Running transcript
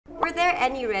were there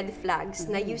any red flags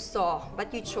na you saw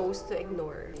but you chose to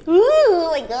ignore?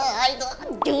 Oh my God!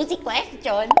 Juicy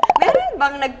question! Meron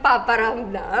bang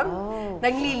nagpaparamdam?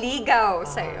 Nagliligaw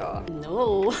sa'yo?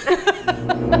 No.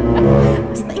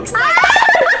 Basta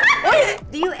excited!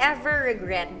 Do you ever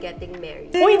regret getting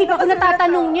married? Uy, hindi pa ako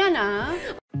natatanong yan, ah.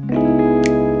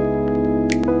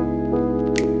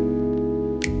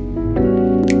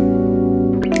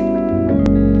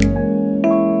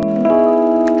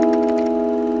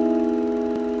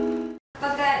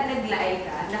 Pagka nag-live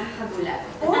ka, nakakagulat.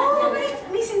 Oh,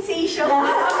 may sensation.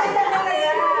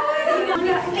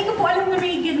 Hindi ko po alam na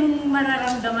may ganung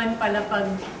mararamdaman pala pag...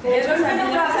 It's fun!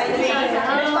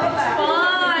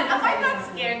 I'm not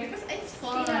scared because it's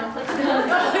fun.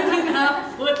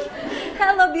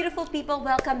 Hello beautiful people,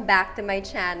 welcome back to my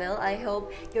channel. I hope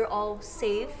you're all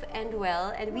safe and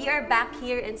well. And we are back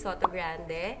here in Soto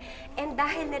Grande. And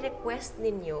dahil na-request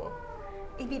ninyo,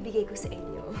 ibibigay ko sa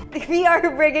inyo. We are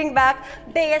bringing back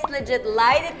Bea's Legit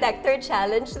Lie Detector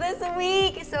Challenge this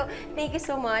week. So, thank you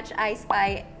so much, I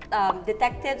Spy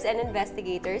detectives and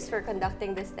investigators for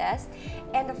conducting this test.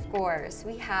 And of course,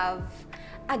 we have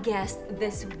a guest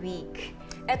this week.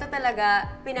 Ito talaga,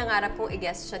 pinangarap kong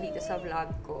i-guest siya dito sa vlog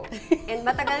ko. And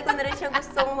matagal ko na rin siya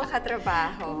gustong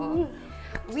makatrabaho.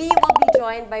 We will be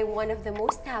joined by one of the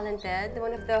most talented,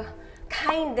 one of the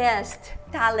kindest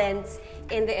talents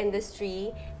in the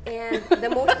industry, and the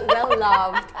most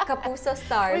well-loved Kapuso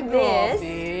star, Miss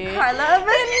CARLA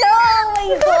ABELLANA! Oh my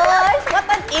gosh! What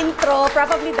an intro!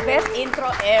 Probably the best intro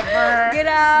ever.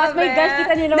 Grabe! But my gosh,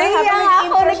 kita niyo naman Nahiya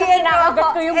ako, kinakagat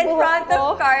ko yung in buhok front ko.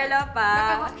 of CARLA pa.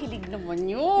 Nakakakilig naman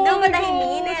yun. No,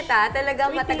 matahiminit ha. Talagang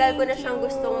Sweet, matagal ko na thank siyang you.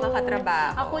 gustong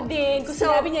makatrabaho. Ako din. Kung So,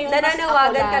 sinabi niya yung mas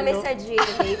nananawagan ako kami lalo. sa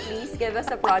GMA. Please give us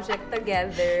a project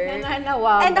together.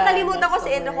 Nananawagan. And nakalimutan ko That's si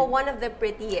the Indra ko, word. one of the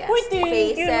prettiest Uy, thank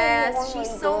you. faces. Oh She's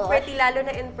my so gosh. pretty, lalo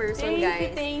na in person,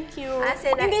 guys. Thank you. As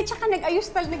in, Hindi, tsaka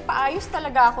nagpaayos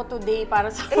talaga ako today para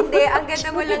sa... Hindi, ang ganda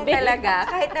mo lang talaga.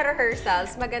 Kahit na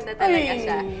rehearsals, maganda talaga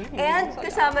siya. And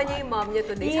kasama niya yung mom niya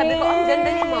today. Sabi ko, ang ganda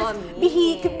ni mommy.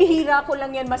 Bihira ko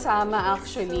lang yan masama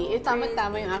actually.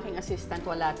 Tama-tama yung aking assistant,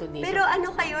 wala today. Pero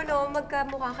ano kayo, no?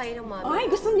 Magkamukha kayo ng mommy. Ay,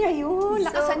 gusto niya yun. So-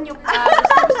 Lakasan niyo pa.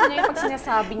 Gusto niya yung pag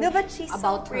sinasabi niya No, but she's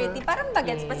about so pretty. her. Parang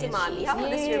bagets pa si mommy. How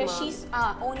old is your mom? She's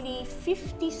only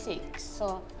 56.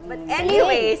 So, But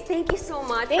anyways, thank you so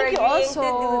much Thank for you agreeing also to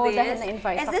do this. dahil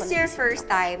na-invite Is ako this na your isa. first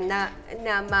time na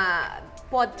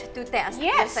ma-pod to test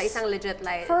Yes. sa isang legit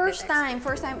lie First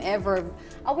detector? time ever.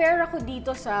 Aware ako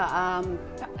dito sa,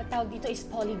 tawag dito is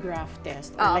polygraph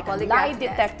test. Or Oh, like a polygraph lie test.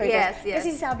 detector Yes, test. yes. Kasi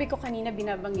sabi ko kanina,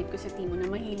 binabanggit ko sa Timo na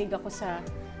mahilig ako sa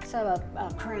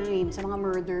crime, sa mga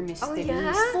murder mysteries.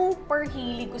 yeah? Super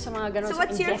hilig ko sa mga ganun. So sa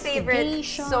what's your favorite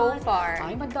investigation. so far?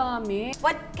 Ay, madami.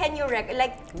 What can you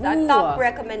like the Ooh. top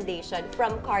recommendation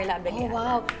from CARLA Oh, Abellana?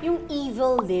 wow. Yung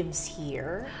Evil Lives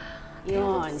Here.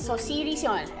 Yun. So, series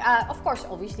yun. Of course,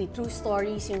 obviously, true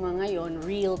stories yung mga yun.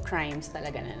 Real crimes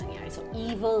talaga na nangyari. So,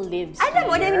 Evil Lives Alam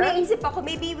mo, Here. naisip ako,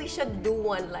 maybe we should do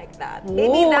one like that.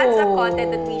 Maybe that's a content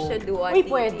that we should do on Uy,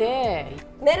 TV. pwede.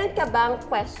 Meron ka bang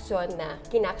question na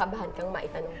kinakabahan kang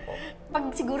maitanong ko? Pag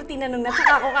siguro tinanong na,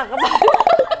 tsaka ako kakabahan.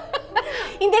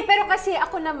 Hindi, pero kasi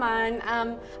ako naman,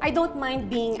 I don't mind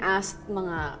being asked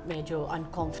mga medyo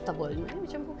uncomfortable,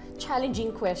 medyo challenging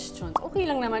questions. Okay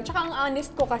lang naman. Tsaka ang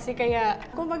honest ko kasi kaya,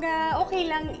 kumbaga, okay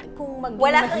lang kung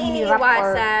Wala kang mahirap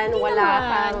iniiwasan, or- wala Hindi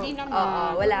kang, Hindi naman. oo,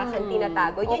 wala kang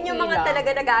tinatago. Yun Okay yung mga lang. talaga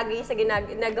nag-aagay sa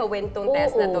nagawin tong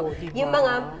test na to. Oo, diba? Yung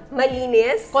mga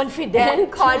malinis, Confident. and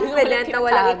confident na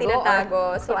walang Tinatago. itinatago.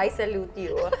 So I salute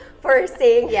you for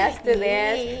saying yes to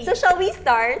this. So shall we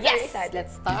start? Yes!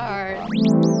 Let's start.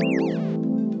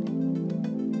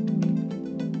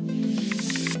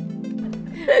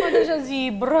 Ano siya,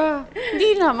 zebra? Hindi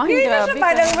naman, Hindi na grabe siya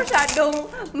parang masyadong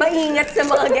maingat sa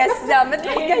mga guests namin.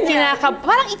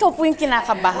 Parang ikaw po yung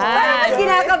kinakabahan. Parang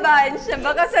kinakabahan siya.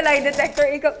 Baka sa lie detector,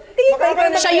 ikaw, tingin ko ikaw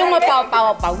na Siya yung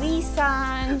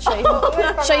mapapawisan,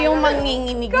 siya yung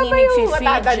manginginig-nginig, Ikaw ba yung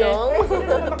matatanong?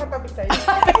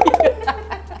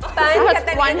 Paano ka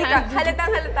talaga?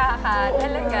 Halatang-halata ka.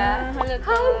 Talaga.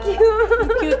 How cute!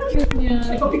 Cute niya.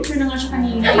 Nagpa-picture na nga siya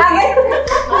kanina.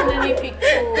 Ano may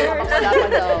picture? Wala pa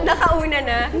daw. Nakauna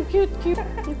na. Ang cute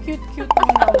mo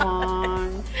naman.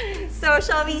 So,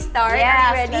 shall we start? Yes, Are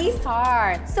you ready? let's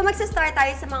start. So, magsa-start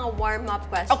tayo sa mga warm-up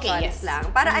questions Okay, yes. lang.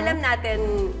 Para alam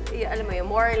natin, alam mo yun,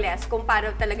 more or less, kung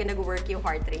paano talaga nag-work yung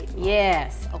heart rate mo.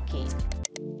 Yes, okay.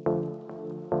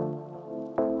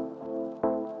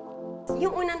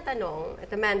 Yung unang tanong,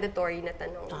 ito mandatory na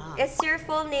tanong. Is your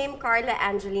full name CARLA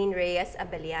Angeline Reyes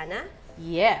Abellana?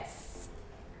 Yes.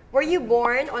 Were you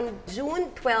born on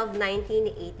June 12,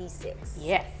 1986?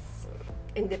 Yes.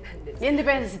 Independence.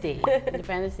 Independence Day.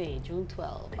 Independence Day, June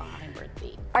 12, ang aking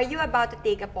birthday. Are you about to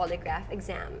take a polygraph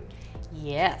exam?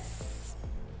 Yes.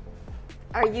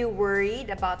 Are you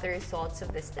worried about the results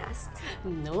of this test?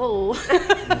 No.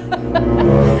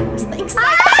 Mas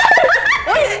na-excite.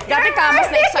 Uy, grabe ka, mas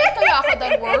na-excite kaya ako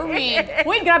than worried.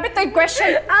 Uy, grabe, third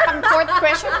question. Pang fourth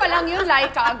question pa lang yun,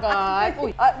 like ka agad.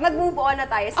 Uy. Mag-move on na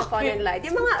tayo sa fun and light.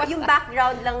 Yung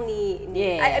background lang ni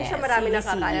I'm sure marami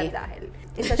nakakaalam dahil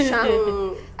isa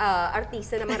siyang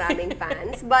artista na maraming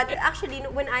fans. But actually,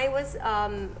 when I was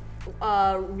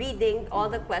reading all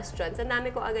the questions, ang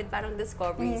dami ko agad parang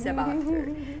discoveries about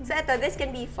her. So this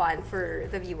can be fun for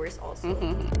the viewers also.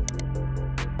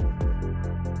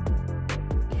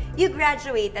 You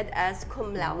graduated as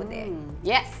cum laude.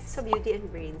 Yes. So beauty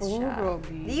and brains siya.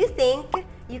 Grabe. Do you think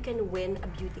you can win a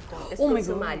beauty contest kung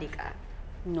sumali ka?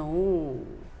 No.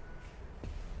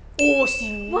 Oh,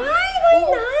 see? Why? Why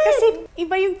not? Kasi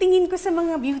iba yung tingin ko sa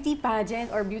mga beauty pageant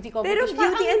or beauty competition. Pero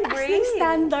beauty and taas brains. ng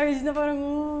standards na parang,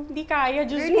 hindi kaya.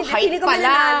 Diyos ko, height feeling ko pa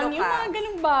lang. mananalo Yung ka. mga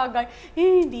ganung bagay.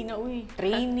 Hindi na,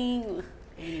 training.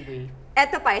 Anyway.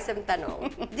 Eto pa, isang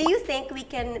tanong. Do you think we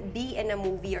can be in a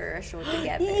movie or a show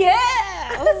together?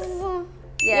 Yes!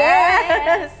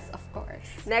 Yes! Of course.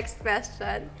 Next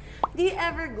question. Do you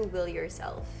ever Google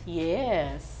yourself?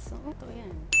 Yes. Ito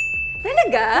yan.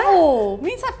 Talaga? Oo.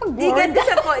 Minsan pag Do you bored.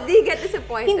 get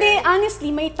disappointed? Hindi,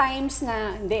 honestly, may times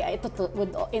na,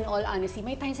 in all honesty,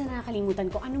 may times na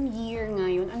nakakalimutan ko, anong year nga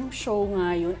yun, anong show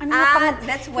nga yun,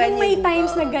 that's when may you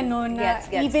times Google. na gano'n na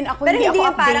Gets. even ako, Pero hindi ako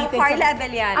yung parang updated. CARLA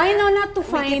Abellana. I know, not to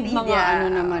find Wikipedia. mga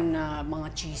naman na mga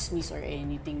chismis or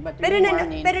anything, but Pero, more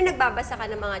on pero nagbabasa ka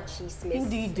ng mga chismis.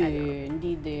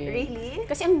 Hindi din. Really?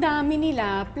 Kasi ang dami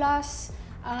nila, plus,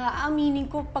 aminin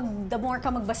ko, pag the more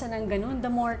ka magbasa ng ganun, the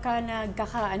more ka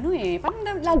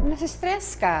parang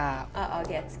nasa-stress ka.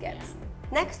 Gets.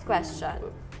 Next question.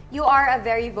 You are a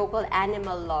very vocal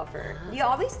animal lover. Do you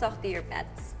always talk to your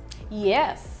pets?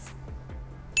 Yes.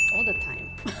 All the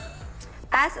time.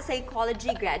 As a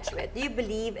psychology graduate, do you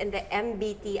believe in the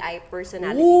MBTI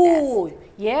personality test?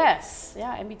 Yes.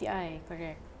 Yeah, MBTI,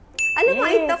 correct. Alam mo,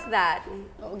 I took that.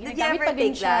 Did you ever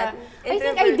take that? I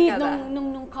think I did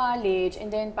nung college,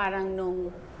 and then parang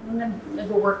nung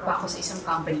nag-work pa ako sa isang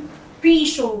company,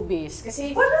 pre-showbiz.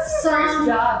 Kasi What was your first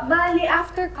job? Bali,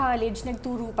 after college,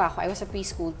 nagturo pa ako. I was a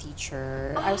preschool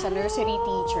teacher. I was a nursery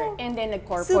teacher. And then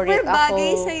nag-corporate Super ako.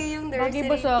 bagay sa'yo yung nursery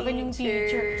Bagay ba sa akin yung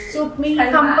teacher? So, may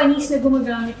companies na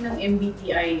gumagamit ng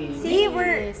MBTI. See,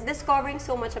 we're discovering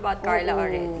so much about Carla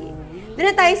already. Doon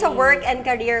na tayo sa work and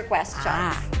career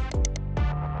questions.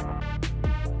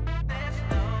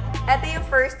 Ito yung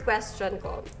first question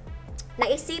ko.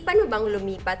 Naisipan mo bang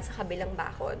lumipat sa kabilang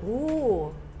bakod?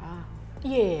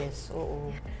 Yes,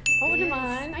 oo. Oo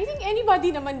naman. I think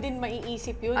anybody naman din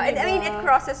maiisip yun, I mean, it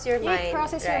crosses your mind. It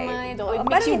crosses your mind. Parang It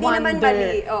makes you hindi wonder. naman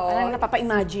mali. Parang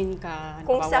napapa-imagine ka.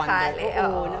 Kung sakali.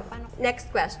 Oo.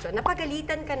 Next question.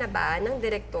 Napagalitan ka na ba ng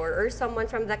director or someone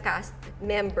from the cast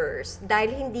members dahil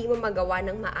hindi mo magawa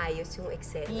ng maayos yung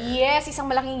eksena? Yes, isang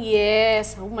malaking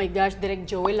yes. Oh my gosh, Direk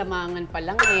Joey, lamangan pa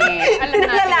lang eh. Alam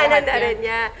natin Pinagalanan lahat na yan. rin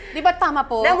niya. Di ba tama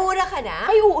po? Namura ka na?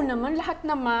 Ay, oo naman. Lahat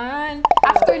naman.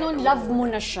 After noon, love mo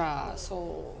na siya.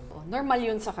 So, normal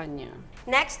yun sa kanya.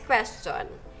 Next question.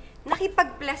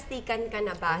 Nakipagplastikan ka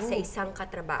na ba sa isang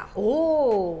katrabaho?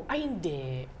 Oh! Ay,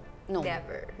 hindi. No.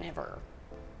 Never. Never.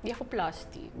 Hindi ako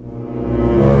plastic.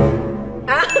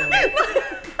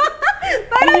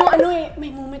 Parang yung may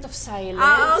moment of silence.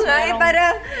 Oo nga,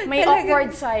 parang may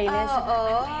awkward silence.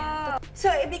 Oo.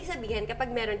 So, ibig sabihin, kapag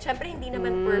meron, syempre hindi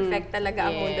naman perfect talaga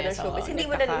ang mundo ng showbiz. Hindi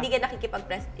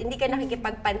ka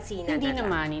nakikipagpansinan.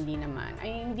 Hindi naman.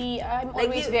 I'm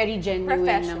always very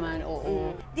genuine naman.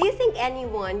 Oo. Do you think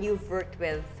anyone you've worked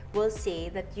with will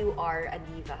say that you are a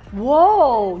diva?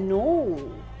 Whoa! No.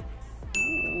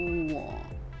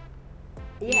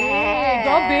 Yes!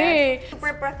 Gabi!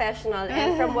 Super professional,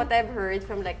 and from what I've heard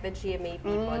from like the GMA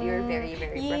people, you're very,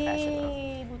 very professional.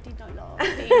 Yay! Buti na lang.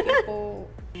 Thank you po.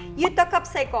 You took up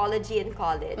psychology in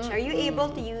college. Are you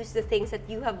able to use the things that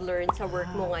you have learned sa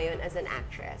work mo ngayon as an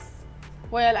actress?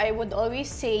 Well, I would always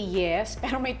say yes,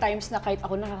 pero may times na kahit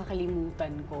ako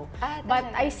nakakalimutan ko. But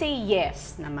talaga? I say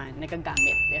yes naman,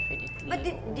 nagagamit, definitely. But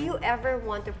do you ever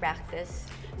want to practice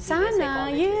Sana,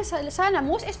 psychology? yes, sana.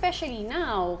 Most especially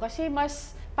now, kasi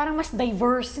parang mas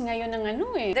diverse ngayon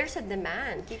ng There's a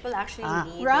demand. People actually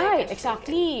need right, like,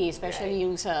 exactly. Especially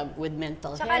yung with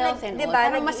mental Tsaka health and all. diba,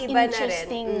 Parang mas nag-iiba na rin.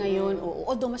 interesting ngayon,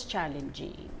 although mas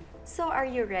challenging. So, are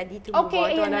you ready to move on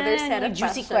to ayan another na, set of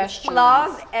juicy questions? questions.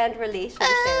 Love and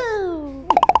relationship.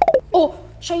 Oh,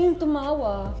 siya yung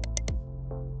tumawa.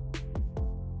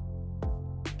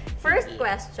 First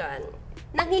question.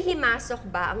 Nanghihimasok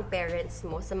ba ang parents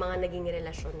mo sa mga naging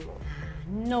relasyon mo?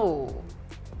 No.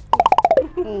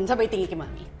 Sabay tingin kay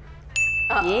mami.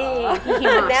 Yeah,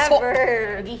 Hihimasok. never.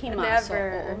 Naghihimasok. Never.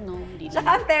 Oo, no, hindi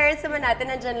Tsaka ang parents naman natin,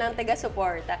 nandyan lang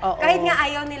taga-suporta. Kahit nga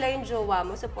ayaw nila yung jowa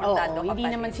mo, supportado ka hindi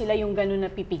pa naman rin. sila yung gano'n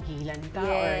na pipigilan ka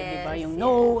or di ba yung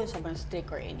no, sobrang strict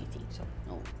or anything. So,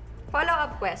 no.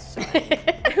 Follow-up question.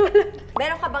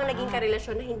 Meron ka bang naging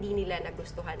karelasyon na hindi nila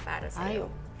nagustuhan para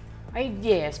sa'yo?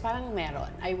 Yes, parang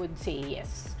meron. I would say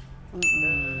yes.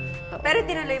 Pero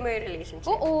tinuloy mo yung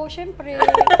relationship? Oo, syempre.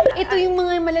 Ito yung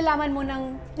mga malalaman mo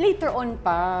ng later on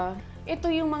pa. Ito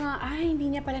yung mga,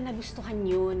 hindi niya pala nagustuhan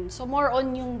yun. So more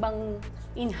on yung bang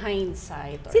in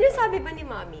hindsight. Sinasabi ba ni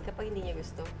mami kapag hindi niya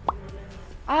gusto?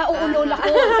 Oo, lola ko.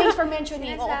 Thanks for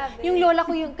mentioning. Sinasabi. Yung lola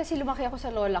ko, kasi lumaki ako sa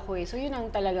lola ko eh. So yun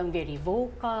ang talagang very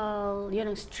vocal,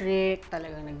 yun ang strict,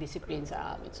 talagang nag-discipline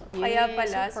sa amin. So, Kaya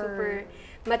pala, super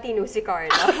matino si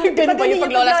Carla. Ganun ba yung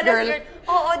pag-lola's girl?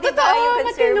 Oo, di ba? Yung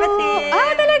conservative.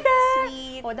 Talaga?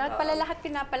 Sweet. Dapat pala lahat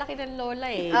pinapalaki ng lola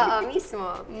eh. Oo,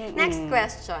 mismo. Next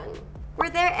question. Were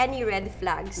there any red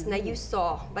flags na you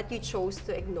saw but you chose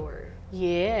to ignore?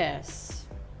 Yes.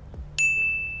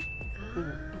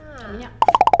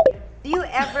 Do you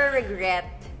ever regret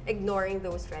ignoring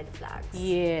those red flags?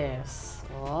 Yes.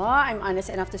 I'm honest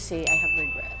enough to say I have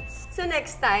regrets. So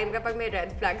next time, kapag may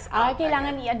red flags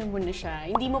kailangan i-ano mo na siya.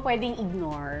 Hindi mo pwedeng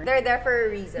ignore. they're there for a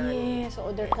reason. Yes,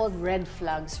 they're called red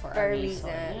flags for a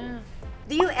reason. Yeah.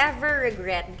 Do you ever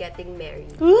regret getting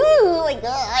married? Oh my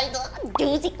God!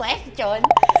 Juicy question!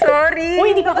 Sorry!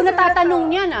 Hindi pa ako natatanong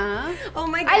yan, Oh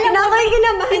my God! Alam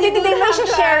mo, hindi, may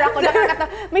share ako.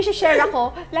 May share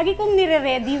ako. Lagi kong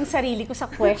nire-ready yung sarili ko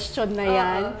sa question na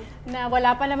yan. Na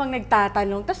wala pa namang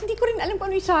nagtatanong. Tapos hindi ko rin alam kung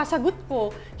ano yung sasagot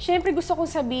ko. Siyempre gusto kong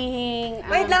sabihin...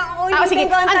 Wait lang, sige.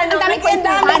 Ang daming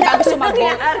kwentuhan bago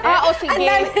sumagot. Sige.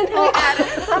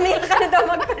 Kami ka na daw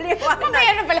magpaliwanag.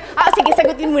 Mamaya na pala. Sige,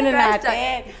 sagutin muna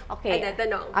natin. Okay.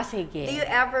 Tanong. Sige. Do you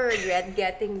ever regret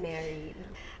getting married?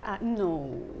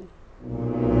 No.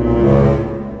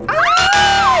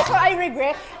 So I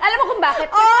regret. Alam mo kung bakit?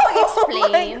 Pwede ko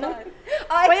explain.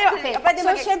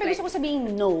 So, syempre gusto ko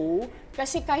sabihin no.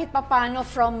 Kasi kahit papano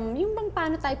from, yung bang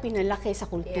paano tayo pinalaki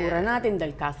sa kultura natin,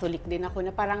 dahil Catholic din ako,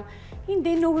 na parang,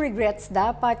 hindi, no regrets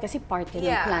dapat. Kasi part ng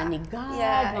plan ni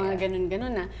God, mga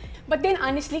ganun-ganun na. But then,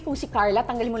 honestly, kung si Carla,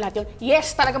 tanggalin mo lahat yun,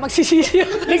 yes, talaga magsisisi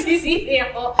ako. Nagsisisi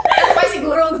ako. Kaya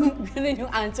siguro, ganun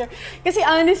yung answer. Kasi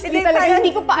honestly, talaga,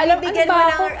 hindi ko pa alam, ano ba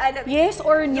ako? Yes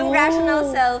or no? Yung rational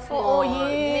self mo.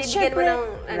 Yes. Siyempre,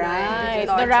 right.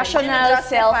 The rational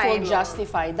self will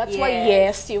justify. That's why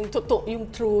yes, yung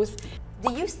truth. Do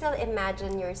you still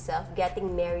imagine yourself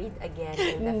getting married again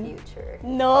in the future?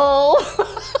 No!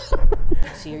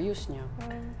 Serious niya.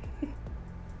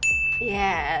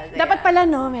 Yeah. Dapat pala,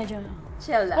 no? Medyo...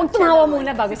 Chill lang. Huwag tumawa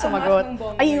muna bago sumagot.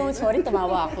 Ayun, sorry,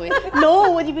 tumawa ako eh.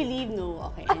 No! What do you believe? No.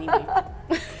 Okay, anyway.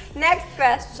 Next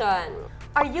question.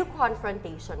 Are you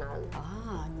confrontational?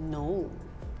 No.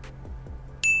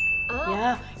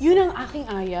 Yeah, yun ang aking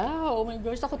ayaw. Oh my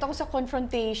gosh, takot ako sa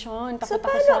confrontation. Takot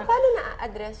ako sa... paano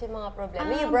na-address yung mga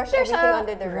problema? You brush everything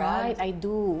under the rug? Right, I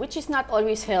do. Which is not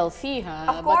always healthy,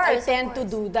 ha? Of course, But I tend to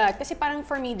do that. Kasi parang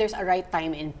for me, there's a right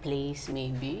time and place,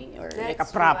 maybe. Or like a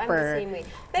proper venue.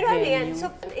 Pero ano yan, so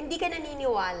hindi ka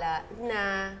naniniwala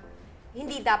na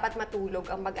hindi dapat matulog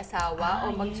ang mag-asawa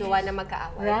o mag-jowa na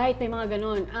magkaaway? Right, may mga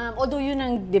ganun. Although yun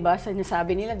ang, di ba,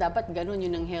 sinasabi nila, dapat ganun,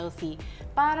 yun ang healthy.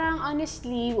 Parang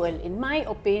honestly, well, in my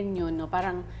opinion, no,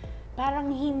 parang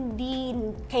hindi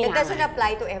kailangan. It doesn't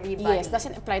apply to everybody. Yes,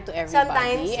 doesn't apply to everybody.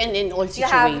 Sometimes, and in all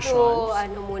situations. You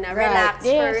have to, relax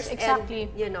first exactly.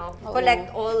 and,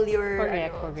 collect all your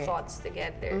correct. thoughts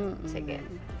together. Sige.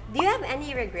 Do you have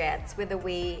any regrets with the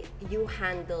way you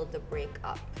handled the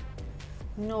breakup?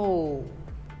 No.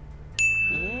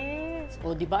 Yes.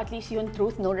 Di ba at least yun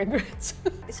truth, no regrets?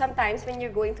 Sometimes when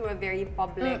you're going through a very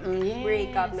public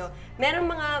breakup, no, merong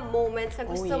mga moments na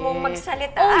gusto mong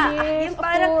magsalita. Yes, yung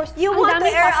parang, you want to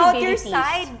air out your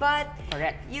side, but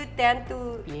you tend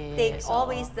to take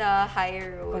always the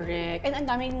higher road. Correct. And ang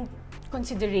daming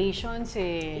considerations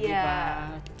di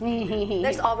ba?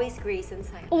 There's always grace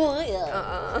inside.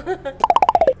 Yeah.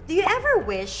 Do you ever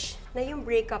wish na yung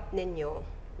breakup ninyo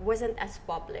wasn't as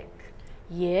public?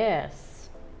 Yes.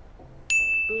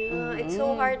 It's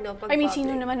so hard, no? I mean,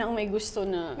 sino naman ang may gusto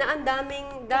na... Na ang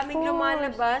daming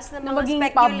lumalabas na mga maging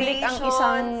speculations. public ang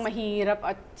isang mahirap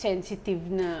at sensitive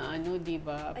na, di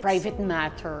ba, private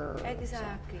matter.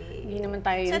 Exactly. Hindi naman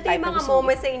tayo yung type of... mga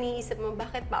moments na iniisip mo,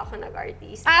 bakit ba ako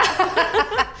nag-artist?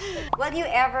 Will you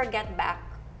ever get back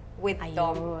with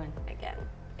Tom again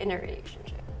in a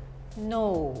relationship?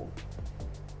 No.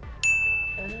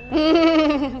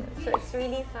 So it's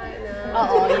really fun.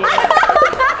 Oo, yes.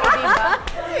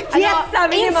 Diba? Yes,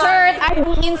 sabi ni insert, I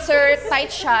do insert,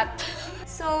 tight shot.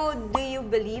 So, do you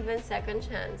believe in second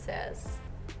chances?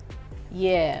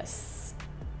 Yes.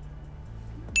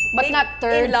 But not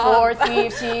In 3rd, love. 4th,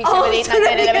 5th, 6th, 7th, Oh, 8th, so 9th,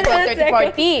 10th, 11th, 12th, second.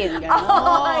 13th, 14.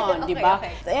 Ganon, Okay, di ba?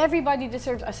 okay. Everybody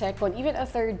deserves a second, even a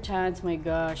 3rd chance, my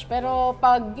gosh. Pero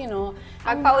pag, you know...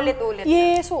 Pag paulit-ulit.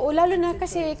 Yes, so lalo na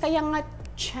kasi kaya nga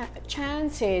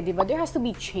chance eh, di ba? There has to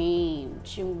be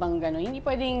change. Yung bang gano'n, hindi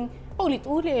pwedeng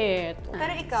paulit-ulit.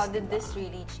 Pero ikaw, did this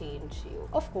really change you?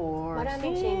 Of course.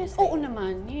 Maraming yes. changes Oo sa'yo.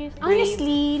 naman. Yes. Brave.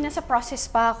 Honestly, nasa process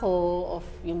pa ako of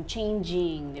yung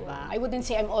changing, di ba? I wouldn't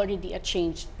say I'm already a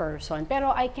changed person, pero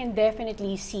I can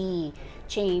definitely see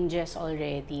changes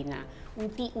already na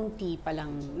unti-unti pa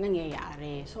lang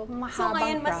nangyayari. So, mahabang So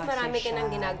ngayon, mas process marami ka siya. nang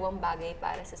ginagawang bagay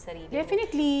para sa sarili mo.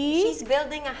 Definitely. She's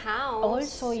building a house.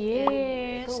 Also,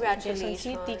 yes. Congratulations.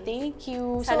 Quezon City, thank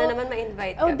you. Sana naman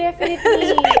ma-invite ka. Oh,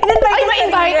 definitely. In-invite Ay, ka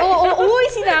ma-invite. sa Oo, uy,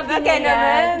 sinabi Baka niya naman.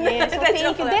 yan. Yes, so thank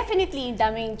Joke you. lang. Definitely,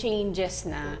 daming changes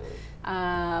na.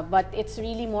 But it's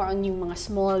really more on yung mga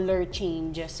smaller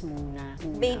changes muna.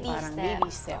 Baby Parang steps. baby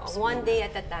steps. One muna. day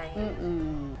at a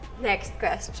time. Next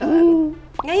question.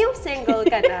 Ngayong single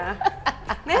ka na,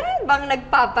 meron bang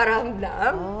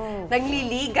nagpaparamdam?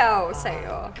 Nagliligaw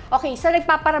sa'yo? Okay, sa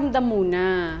nagpaparamdam muna.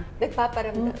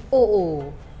 Nagpaparamdam? Oo.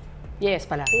 Yes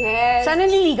pala. Yes. Sa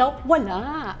nanliligaw,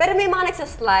 wala. Pero may mga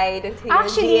nagsaslide into your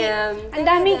Actually, DM. ang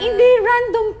daming hindi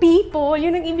random people.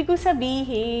 Yun ang ibig ko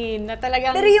sabihin. Na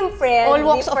talagang Pero yung friend, all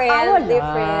walks of wala.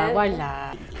 different.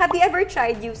 Wala. Have you ever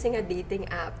tried using a dating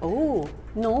app? Oh,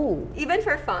 no. Even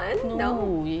for fun?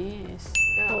 No, yes.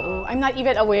 Oo. Oo. I'm not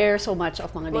even aware so much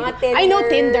of mga Mga dating. I know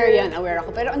Tinder. Tinder yan, aware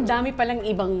ako. Pero ang dami palang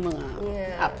ibang mga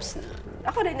Yeah. apps na.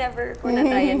 Ako rin never ko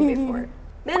na-try yan before.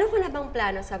 Meron ko na bang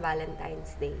plano sa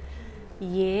Valentine's Day?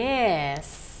 Yes.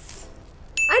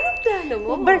 Anong plano mo?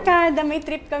 Barkada, may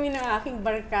trip kami ng aking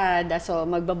barkada. So,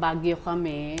 magbabagyo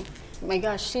kami. My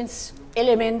gosh, since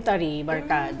elementary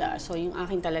barkada. So, yung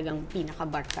aking talagang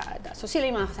pinaka-barkada. So, sila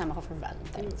yung mga kasama ko for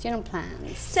Valentine's. Yun ang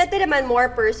plans. So, ito naman more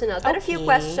personal. Pero few Okay.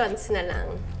 questions na lang.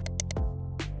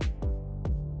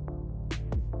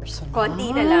 Personal. Konti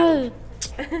na lang.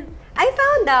 I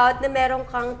found out na meron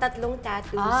kang 3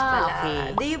 tattoos pala. Okay.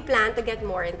 Do you plan to get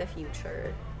more in the future?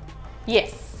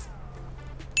 Yes.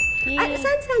 Ay,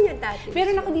 saan yung tattoos?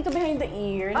 Meron ako dito behind the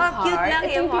ear, Oh, na cute heart. lang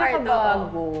Ito yung heart,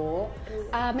 pinakabago.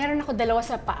 Meron ako 2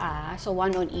 sa paa, so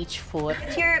 1 on each foot.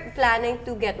 If you're planning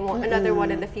to get another one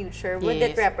in the future, would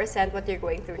it Yes. represent what you're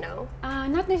going through now?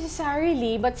 Not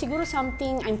necessarily, but siguro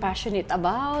something I'm passionate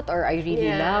about or I really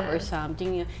Yeah. love or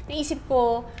something. Naisip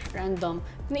ko, random,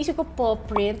 naisip ko paw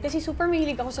print kasi super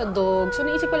mahilig ako sa dog. So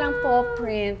naisip ko lang paw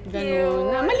print, gano'n.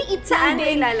 Cute. Na maliit Saan lang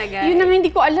din. ilalagay? Yun ang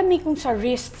hindi ko alam eh kung sa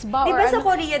wrists ba Di or ba sa ano.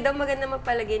 Korea daw maganda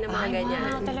magpalagay ng mga Ay, ganyan?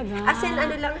 wow, talaga. As in,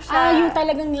 ano lang siya. Yung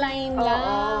talagang line lang.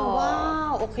 Oo.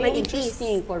 Wow, okay. Manipis.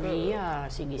 Interesting. Korea.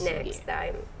 Sige, Next sige.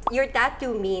 time. Your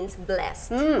tattoo means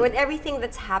blessed. With everything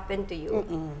that's happened to you,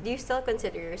 do you still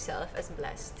consider yourself as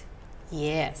blessed?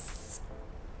 Yes.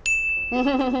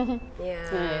 Yeah.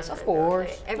 Yes, of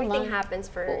course. Everything Naman.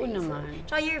 happens for a Oo reason. naman.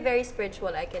 Tsaka you're very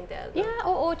spiritual, I can tell. Yeah,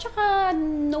 oo. Tsaka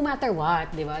no matter what,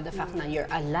 di ba? The fact na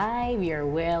you're alive, you're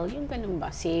well, yung ganun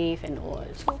ba, safe and all.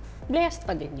 So, blessed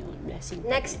pa din yun. Blessing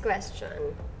pa Next din. question.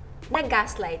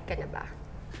 Nag-gaslight ka na ba?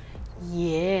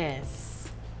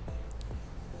 Yes.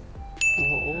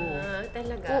 Oo.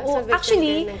 Talaga? Oo. So, victim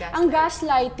Actually, ka rin ng ang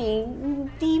gaslight. gaslighting,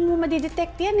 hindi mo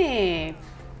madidetect yan eh.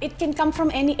 It can come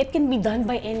from it can be done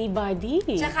by anybody.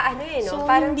 Tsaka ano eh, no? So,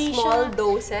 Parang hindi small siya-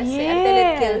 doses eh, until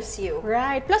it kills you.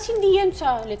 Right. Plus, hindi yan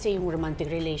sa, let's say, yung romantic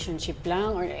relationship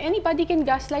lang or anybody can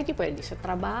gaslight you. Pwede sa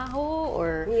trabaho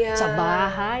or Yeah. sa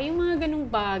bahay, yung mga ganung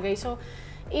bagay. So,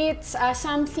 it's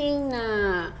something na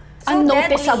So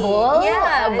unnoticeable, deadly.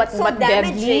 Yeah, but, so but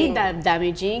deadly, damaging.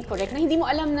 damaging, correct, na hindi mo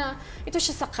alam na ito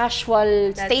siya sa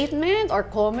casual statement or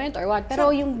comment or what, pero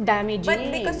yung damaging.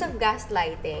 But because of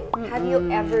gaslighting, have you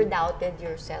ever doubted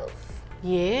yourself?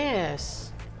 Yes.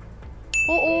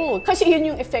 Oo, kasi yun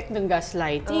yung effect ng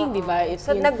gaslighting, di ba?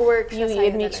 So, nag-work siya sa'yo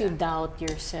It makes you talaga. doubt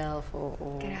yourself.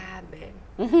 Oo. Grabe.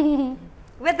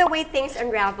 With the way things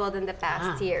unraveled in the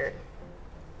past year,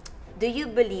 do you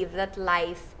believe that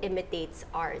life imitates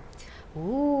art?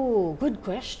 Ooh, good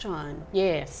question.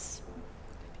 Yes.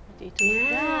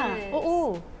 Yes.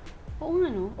 Oo. Oo nga,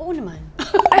 no? Oo naman.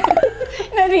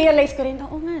 Na-realize ko rin,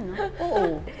 oo nga, no? Oo.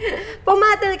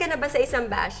 Pumatal ka na ba sa isang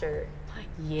basher?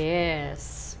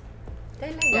 Yes.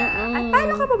 Talaga? At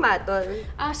paano ka pumatol?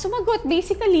 Sumagot,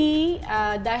 basically,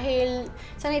 dahil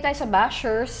sanay tayo sa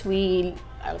bashers, we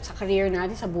sa career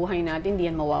natin, sa buhay natin, hindi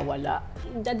yan mawawala.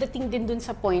 Dadating din dun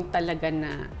sa point talaga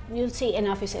na you'll say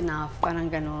enough is enough, parang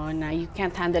gano'n, na you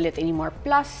can't handle it anymore.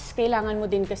 Plus, kailangan mo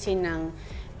din kasi ng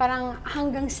parang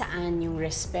hanggang saan yung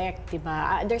respect,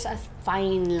 diba? There's a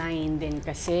fine line din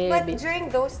kasi. But during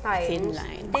those times,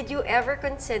 line. did you ever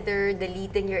consider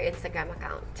deleting your Instagram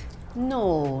account?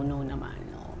 No naman,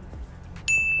 no.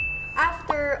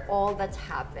 After all that's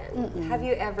happened, have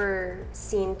you ever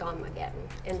seen Tom again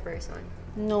in person?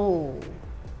 No.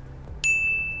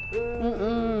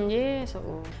 Yes,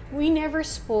 oo. We never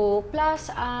spoke.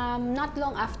 Plus, not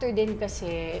long after din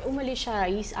kasi, umalis siya.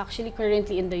 He's actually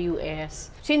currently in the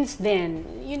US. Since then,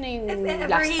 yun na yung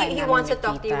last time he wants to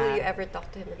talk to you, will you ever talk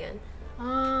to him again?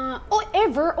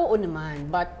 Ever? Oo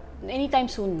naman. But anytime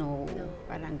soon, no.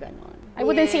 Parang ganon. I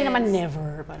wouldn't say naman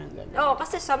never. Parang ganon. Oh,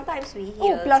 kasi sometimes we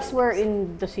heal. Plus we're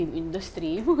in the same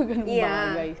industry. Mga ganun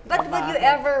bagay. But would you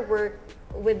ever work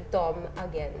with Tom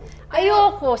again?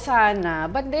 Ayoko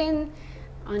sana. But then,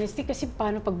 honestly, kasi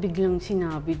paano pag biglang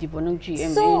sinabi, di ba, ng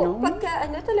GMA, so, pagka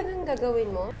ano talagang gagawin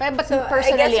mo? But so,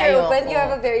 personally, I guess ayoko. you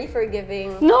have a very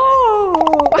forgiving... No!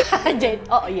 Jen,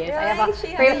 yes, I have a...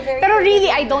 Pero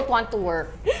really, I don't want to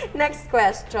work. Next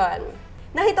question.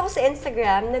 Nakita ko sa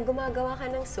Instagram na gumagawa ka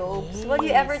ng soaps. Yes. Will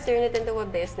you ever turn it into a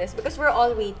business? Because we're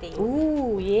all waiting.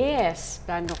 Ooh, yes.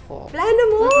 Plano ko. Plano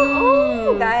mo?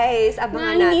 Oh, guys,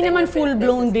 abangan natin. Hindi naman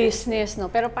full-blown business,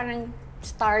 no? Pero parang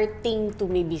starting to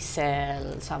maybe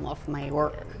sell some of my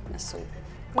work na soap.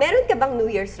 Meron ka bang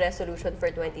New Year's resolution for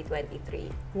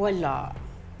 2023? Wala.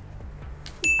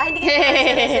 Hindi ka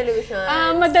resolution.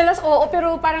 Madalas oo,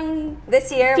 pero parang this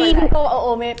year, feeling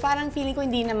ko, parang feeling ko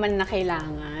hindi naman na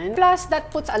kailangan. Plus, that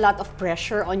puts a lot of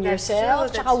pressure on yourself.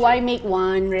 Tsaka why make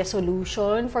one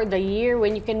resolution for the year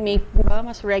when you can make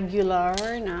mas regular,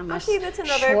 na mas actually, that's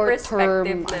another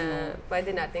perspective na pwede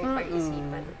nating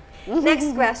pag-isipan. Next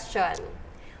question.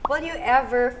 Will you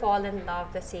ever fall in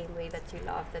love the same way that you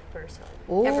love that person?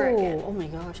 Ever again? Oh my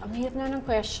gosh, ang hirap na ng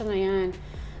question na yan.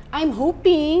 I'm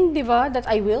hoping, di ba, that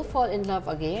I will fall in love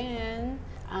again.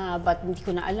 But hindi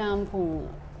ko na alam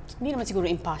kung, hindi naman siguro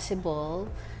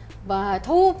impossible. But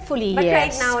hopefully, but yes. But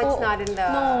right now, it's not in the...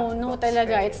 No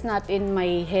talaga. It's not in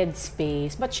my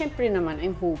headspace. But syempre naman,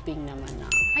 I'm hoping naman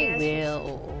na I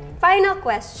will. Final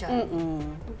question.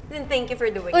 Then thank you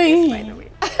for doing this, by the way.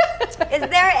 Is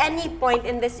there any point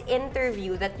in this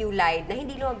interview that you lied na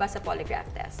hindi lumabas sa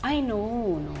polygraph test?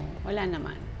 No. Wala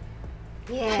naman.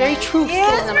 Yes. Very truthful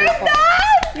naman ako.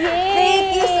 Yes! Thank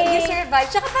you. You survived.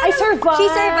 Tsaka I survived. She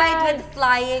survived with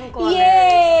flying colors.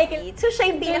 Yay! So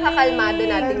siya yung pinakakalmado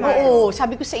natin. Oo,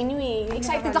 sabi ko sa inyo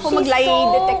excited ako mag-lie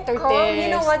detector test.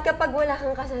 You know what? Kapag wala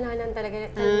kang kasalanan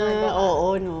talaga, kalmado ka. Oo,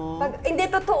 no. Hindi,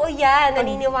 totoo yan.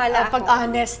 Naniniwala ako. Pag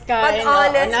honest ka. Pag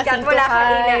honest ka, wala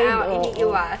kang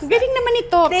iniiwas. Galing naman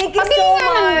ito. Thank you so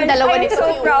much. I'm so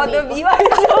proud of you.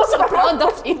 I'm so proud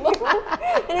of you.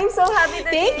 And I'm so happy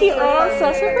to thank you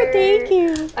also. Super thank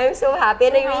you. I'm so happy.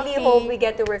 And I really hope we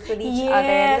get to work with each other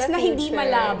in the future. Yes, na hindi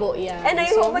malabo yan. And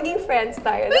I hope maging friends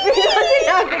tayo.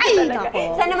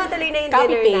 Sana matuloy na yung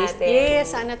dinner natin. Yes,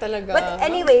 sana talaga. But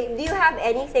anyway, do you have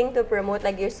anything to promote?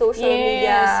 Like your social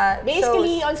media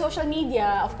basically, on social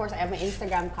media, of course, I have my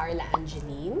Instagram, Carla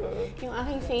Angeline. Yung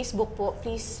aking Facebook po,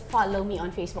 please follow me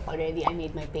on Facebook already. I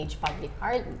made my page public.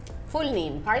 Full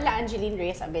name, Carla Angeline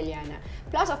Reyes Abellana.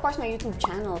 Plus, of course, my YouTube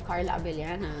channel, Carla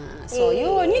Abellana. So,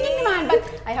 yun naman. But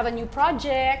I have a new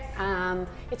project.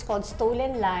 It's called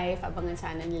Stolen Life. Abangan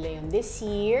sana nila yun this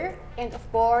year. And of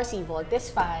course, si Voltes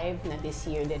 5 na this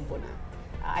year din po na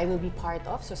I will be part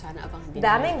of. So, sana abangan din.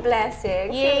 Daming blessings.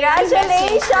 Yay,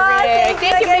 congratulations! Thank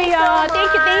you,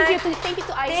 Bea. Thank you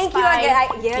to iSpy. Thank you again.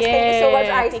 Yes, thank you so much,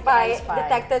 iSpy.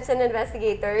 Detectives and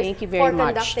investigators. Thank you very much.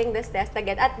 For conducting this test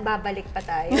again. At babalik pa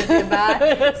tayo, diba?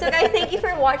 So guys, thank you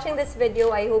for watching this video.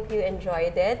 I hope you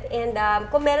enjoyed it. And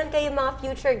kung meron kayong mga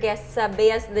future guests sa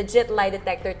Bea's Legit Lie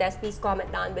Detector Test, please comment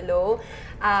down below.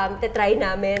 Try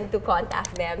namin to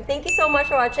contact them. Thank you so much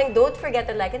for watching. Don't forget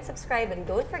to like and subscribe. And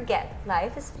don't forget,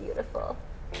 life is beautiful.